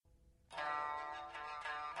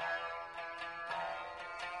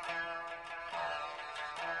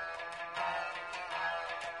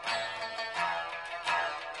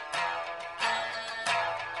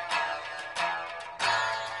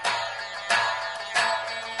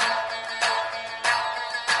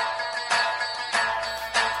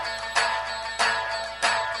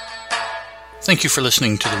Thank you for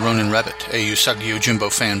listening to the Ronin Rabbit, a Usagi Yojimbo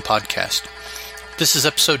fan podcast. This is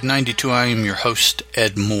episode 92. I am your host,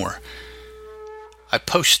 Ed Moore. I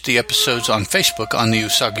post the episodes on Facebook on the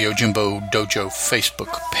Usagi Yojimbo Dojo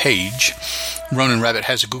Facebook page. Ronin Rabbit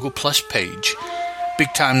has a Google Plus page.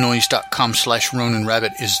 BigTimeNoise.com/Ronin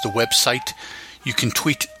Rabbit is the website. You can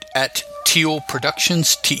tweet at Teal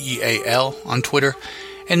Productions, T-E-A-L, on Twitter,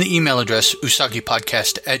 and the email address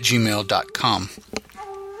usagipodcast@gmail.com.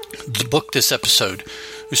 The book this episode,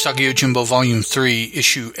 Usagi Yojimbo Volume 3,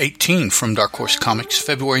 Issue 18 from Dark Horse Comics,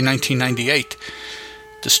 February 1998.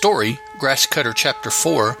 The story, Grasscutter Chapter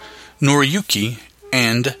 4, Noriyuki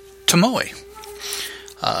and Tomoe.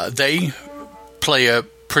 They play a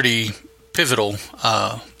pretty pivotal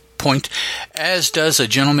point, as does a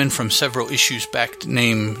gentleman from several issues back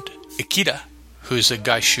named Ikeda, who is a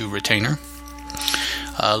Gaishu retainer.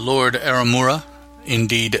 Lord Aramura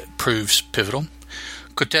indeed proves pivotal.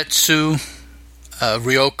 Kotetsu,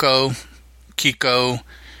 Ryoko, Kiko,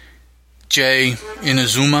 Jay,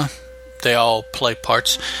 Inazuma, they all play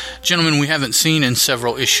parts. Gentlemen we haven't seen in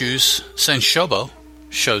several issues, Senshobo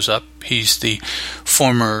shows up. He's the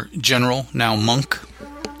former general, now monk.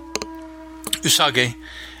 Usagi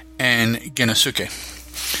and Genosuke.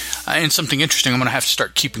 And something interesting, I'm going to have to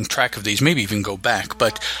start keeping track of these, maybe even go back,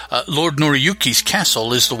 but Lord Noriyuki's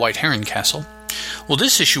castle is the White Heron Castle. Well,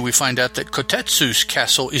 this issue we find out that Kotetsu's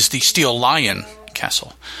castle is the Steel Lion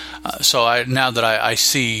Castle. Now that I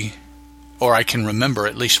see, or I can remember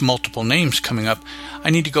at least multiple names coming up, I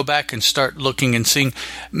need to go back and start looking and seeing.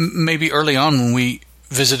 Maybe early on when we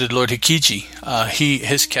visited Lord Hikiji,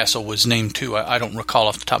 his castle was named too. I don't recall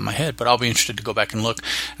off the top of my head, but I'll be interested to go back and look,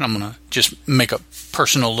 and I'm going to just make a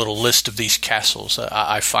personal little list of these castles.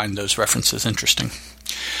 I find those references interesting.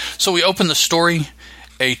 So we open the story,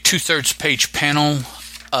 a 2/3 page panel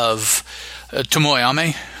of Tomoe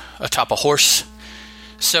Ame atop a horse,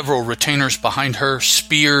 several retainers behind her,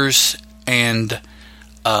 spears and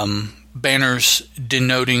banners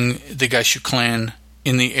denoting the Gaishu clan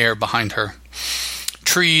in the air behind her,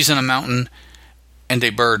 trees and a mountain, and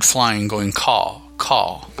a bird flying going caw,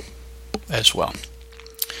 caw as well.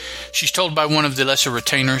 She's told by one of the lesser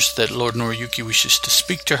retainers that Lord Noriyuki wishes to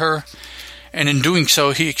speak to her, and in doing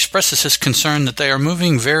so, he expresses his concern that they are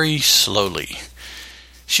moving very slowly.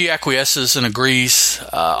 She acquiesces and agrees.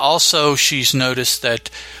 Also, she's noticed that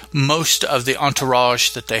most of the entourage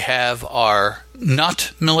that they have are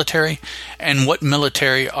not military, and what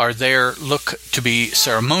military are there look to be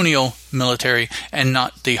ceremonial military and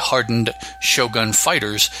not the hardened shogun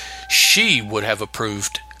fighters she would have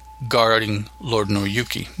approved guarding Lord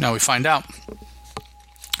Noriyuki. Now we find out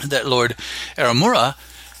that Lord Aramura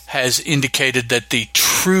has indicated that the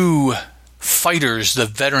true fighters, the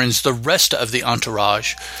veterans, the rest of the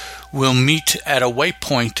entourage will meet at a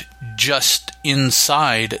waypoint just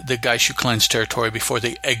inside the Gaishu clan's territory before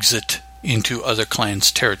they exit into other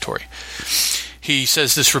clans' territory. He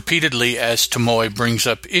says this repeatedly as Tomoe brings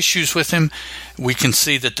up issues with him. We can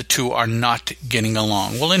see that the two are not getting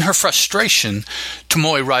along. Well, in her frustration,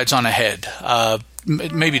 Tomoe rides on ahead,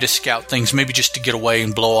 maybe to scout things, maybe just to get away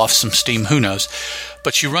and blow off some steam, who knows.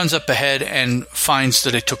 But she runs up ahead and finds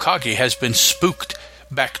that a Tokage has been spooked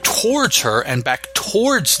back towards her and back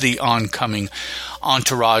towards the oncoming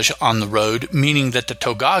entourage on the road, meaning that the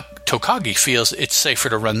Tokage feels it's safer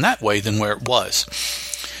to run that way than where it was.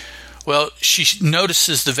 Well, she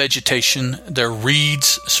notices the vegetation. There are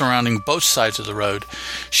reeds surrounding both sides of the road.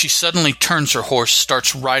 She suddenly turns her horse,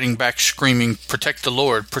 starts riding back, screaming, protect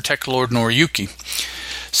Lord Noriyuki."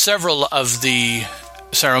 Several of the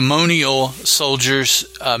ceremonial soldiers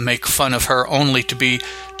make fun of her, only to be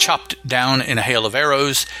chopped down in a hail of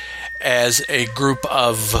arrows as a group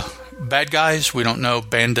of bad guys. We don't know,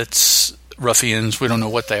 bandits, ruffians, we don't know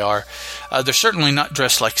what they are. They're certainly not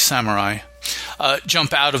dressed like samurai.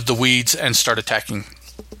 Jump out of the weeds and start attacking.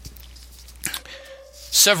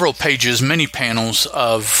 Several pages, many panels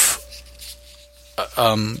of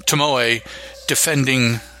Tomoe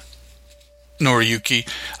defending Noriyuki.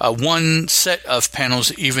 One set of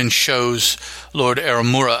panels even shows Lord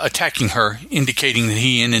Aramura attacking her, indicating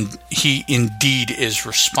that he indeed is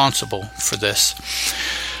responsible for this.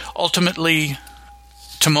 Ultimately,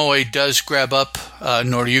 Tomoe does grab up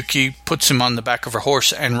Noriyuki, puts him on the back of her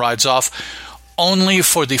horse, and rides off, only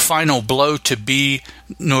for the final blow to be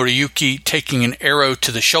Noriyuki taking an arrow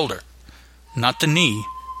to the shoulder. Not the knee,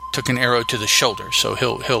 took an arrow to the shoulder, so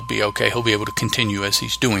he'll be okay. He'll be able to continue as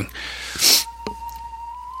he's doing.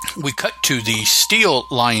 We cut to the Steel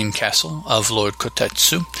Lion Castle of Lord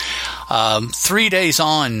Kotetsu. 3 days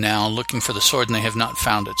on now, looking for the sword, and they have not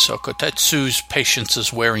found it. So Kotetsu's patience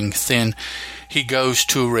is wearing thin. he goes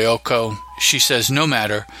to Ryoko. She says, no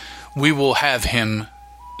matter, we will have him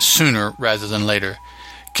sooner rather than later.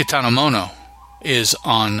 Kitanomono is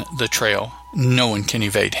on the trail. No one can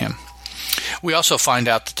evade him. We also find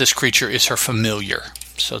out that this creature is her familiar,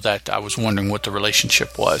 so that I was wondering what the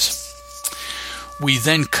relationship was. We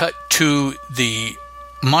then cut to the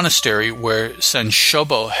monastery where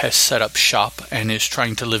Senshobo has set up shop and is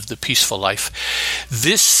trying to live the peaceful life.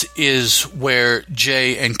 This is where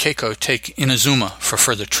Jay and Keiko take Inazuma for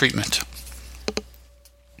further treatment.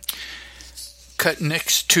 Cut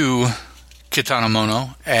next to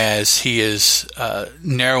Kitanomono as he is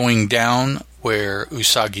narrowing down where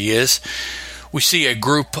Usagi is. We see a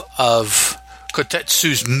group of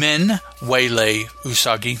Kotetsu's men waylay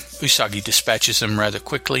Usagi. Usagi dispatches them rather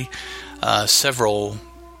quickly. Several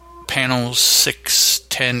panels, 6,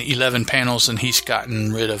 10, 11 panels, and he's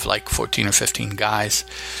gotten rid of like 14 or 15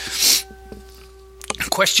 guys.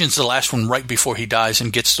 Questions the last one right before he dies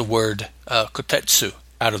and gets the word Kotetsu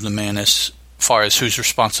out of the man as far as who's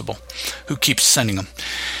responsible, who keeps sending them.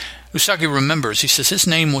 Usagi remembers. He says his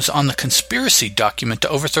name was on the conspiracy document to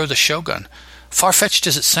overthrow the shogun. Far-fetched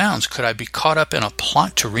as it sounds, could I be caught up in a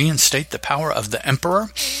plot to reinstate the power of the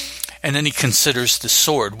emperor? And then he considers the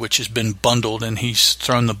sword, which has been bundled, and he's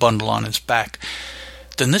thrown the bundle on his back.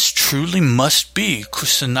 Then this truly must be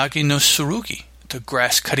Kusanagi no Tsurugi, the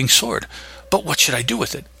grass-cutting sword. But what should I do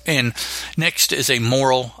with it? And next is a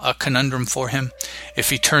moral conundrum for him. If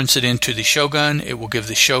he turns it into the shogun, it will give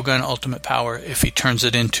the shogun ultimate power. If he turns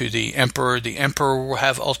it into the emperor will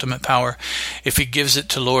have ultimate power. If he gives it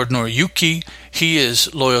to Lord Noriyuki, he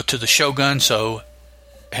is loyal to the shogun, so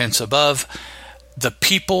hence above. The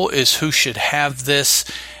people is who should have this,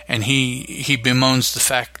 and he bemoans the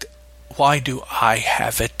fact, why do I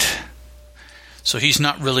have it? So he's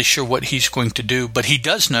not really sure what he's going to do, but he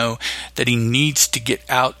does know that he needs to get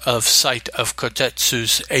out of sight of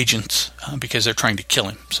Kotetsu's agents because they're trying to kill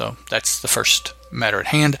him. So that's the first matter at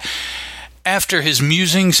hand. After his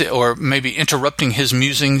musings, or maybe interrupting his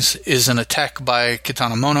musings, is an attack by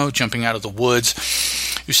Kitanomono jumping out of the woods.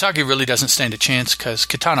 Usagi really doesn't stand a chance because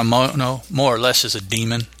Kitanomono more or less is a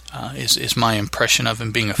demon, is my impression of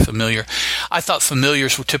him being a familiar. I thought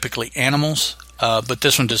familiars were typically animals. But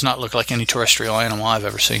this one does not look like any terrestrial animal I've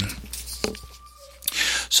ever seen.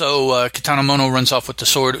 So Kitanomono runs off with the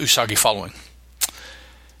sword, Usagi following.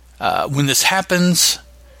 When this happens,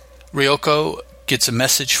 Ryoko gets a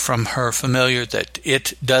message from her familiar that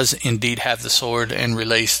it does indeed have the sword and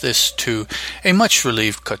relays this to a much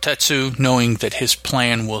relieved Kotetsu, knowing that his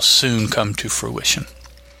plan will soon come to fruition.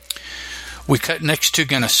 We cut next to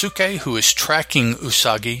Genosuke, who is tracking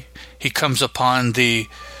Usagi. He comes upon the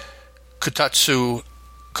Kotetsu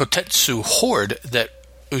horde that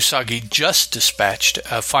Usagi just dispatched,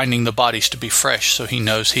 finding the bodies to be fresh, so he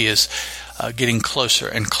knows he is getting closer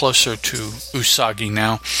and closer to Usagi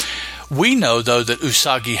now. We know, though, that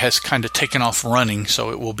Usagi has kind of taken off running,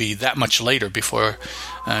 so it will be that much later before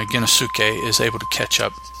Genosuke is able to catch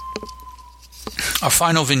up. Our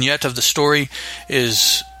final vignette of the story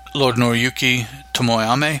is Lord Noriyuki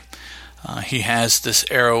Tomoyame. He has this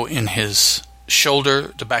arrow in his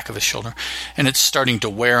shoulder, the back of his shoulder, and it's starting to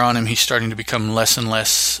wear on him. He's starting to become less and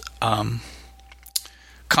less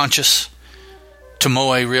conscious.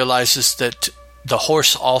 Tomoe realizes that the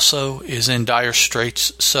horse also is in dire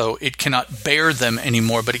straits, so it cannot bear them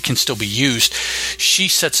anymore, but it can still be used. She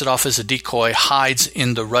sets it off as a decoy, hides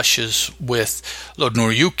in the rushes with Lord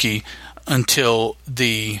Noriyuki until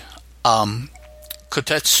the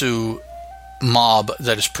Kotetsu mob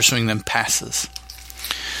that is pursuing them passes.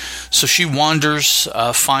 So she wanders,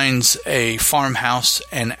 finds a farmhouse,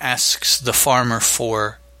 and asks the farmer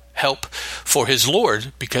for help for his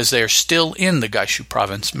lord, because they are still in the Gaishu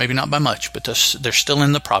province. Maybe not by much, but they're still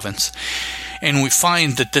in the province. And we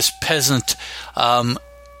find that this peasant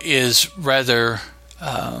is rather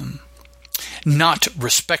not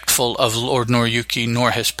respectful of Lord Noriyuki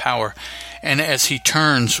nor his power. And as he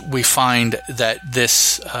turns, we find that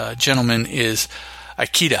this gentleman is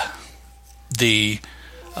Akita, the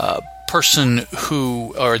person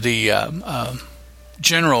who, or the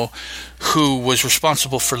general who was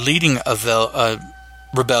responsible for leading a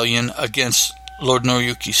rebellion against Lord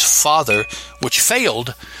Noriyuki's father, which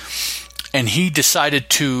failed, and he decided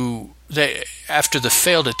to, after the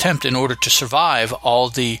failed attempt, in order to survive, all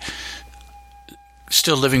the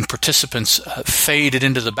still living participants faded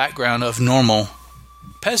into the background of normal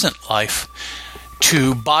peasant life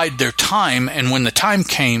to bide their time. And when the time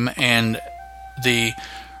came and the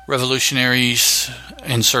revolutionaries,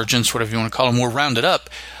 insurgents, whatever you want to call them, were rounded up,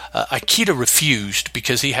 Akita refused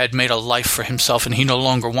because he had made a life for himself, and he no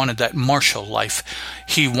longer wanted that martial life.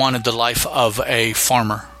 He wanted the life of a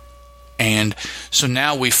farmer. And so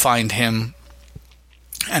now we find him,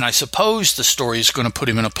 and I suppose the story is going to put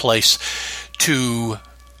him in a place to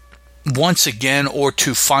once again, or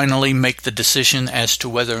to finally make the decision as to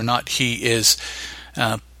whether or not he is,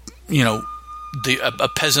 a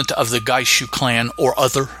peasant of the Gaishu clan or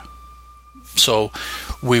other. So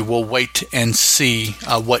we will wait and see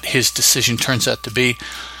what his decision turns out to be.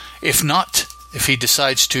 If not, if he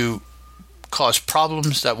decides to cause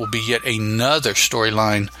problems, that will be yet another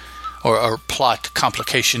storyline or plot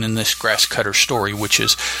complication in this grass cutter story, which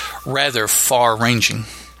is rather far-ranging.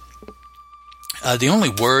 The only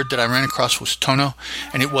word that I ran across was tono,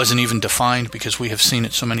 and it wasn't even defined because we have seen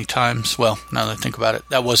it so many times. Well, now that I think about it,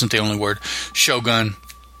 that wasn't the only word. Shogun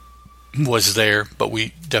was there, but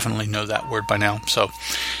we definitely know that word by now. So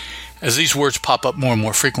as these words pop up more and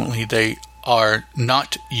more frequently, they are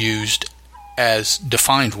not used as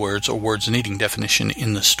defined words or words needing definition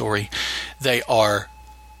in the story. They are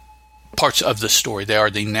parts of the story. They are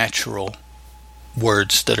the natural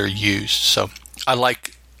words that are used. So I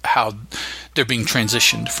like how they're being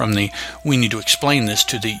transitioned from the we need to explain this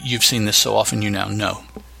to the you've seen this so often you now know.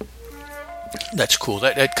 That's cool.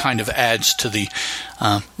 That kind of adds to the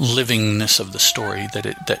livingness of the story,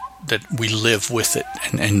 that we live with it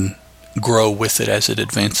and grow with it as it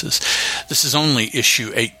advances. This is only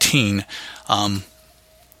issue 18.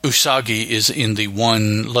 Usagi is in the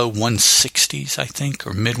low 160s, I think,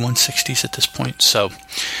 or mid 160s at this point. So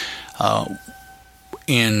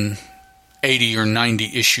in 80 or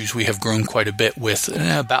 90 issues, we have grown quite a bit, with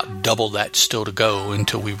about double that still to go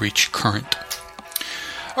until we reach current.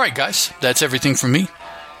 All right, guys, that's everything from me.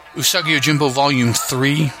 Usagi Yojimbo Volume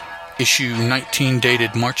 3, Issue 19,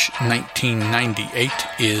 dated March 1998,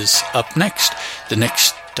 is up next. The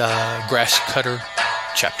next Grass Cutter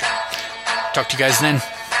chapter. Talk to you guys then.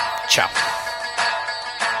 Ciao.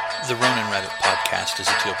 The Ronin Rabbit podcast is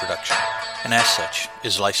a Teal production, and as such,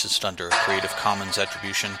 is licensed under a Creative Commons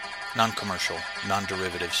Attribution, Non-Commercial,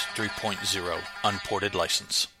 Non-Derivatives 3.0 Unported license.